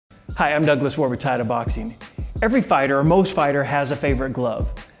Hi, I'm Douglas War with Title Boxing. Every fighter, or most fighter, has a favorite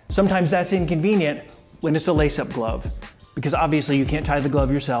glove. Sometimes that's inconvenient when it's a lace-up glove, because obviously you can't tie the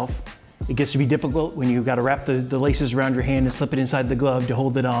glove yourself. It gets to be difficult when you've got to wrap the laces around your hand and slip it inside the glove to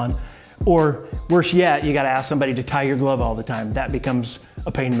hold it on. Or worse yet, you got to ask somebody to tie your glove all the time. That becomes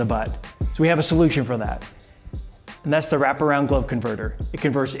a pain in the butt. So we have a solution for that. And that's the wraparound glove converter. It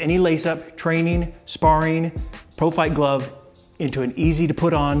converts any lace-up, training, sparring, pro fight glove into an easy to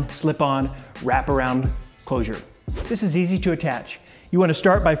put on, slip on, wraparound closure. This is easy to attach. You want to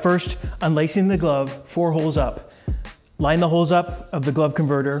start by first unlacing the glove 4 holes up. Line the holes up of the glove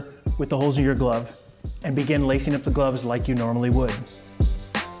converter with the holes in your glove and begin lacing up the gloves like you normally would.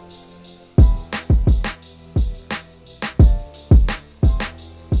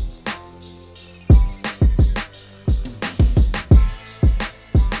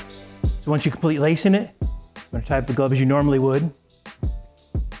 So once you complete lacing it, you're going to tie up the glove as you normally would,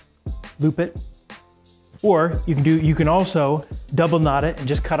 loop it, or you can also double knot it and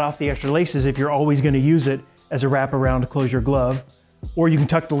just cut off the extra laces if you're always going to use it as a wraparound to close your glove. Or you can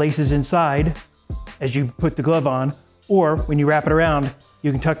tuck the laces inside as you put the glove on, or when you wrap it around,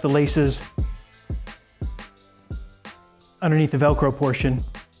 you can tuck the laces underneath the Velcro portion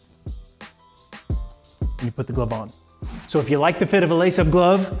and you put the glove on. So if you like the fit of a lace-up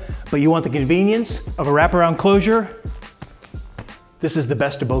glove, but you want the convenience of a wraparound closure, this is the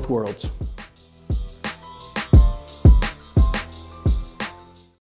best of both worlds.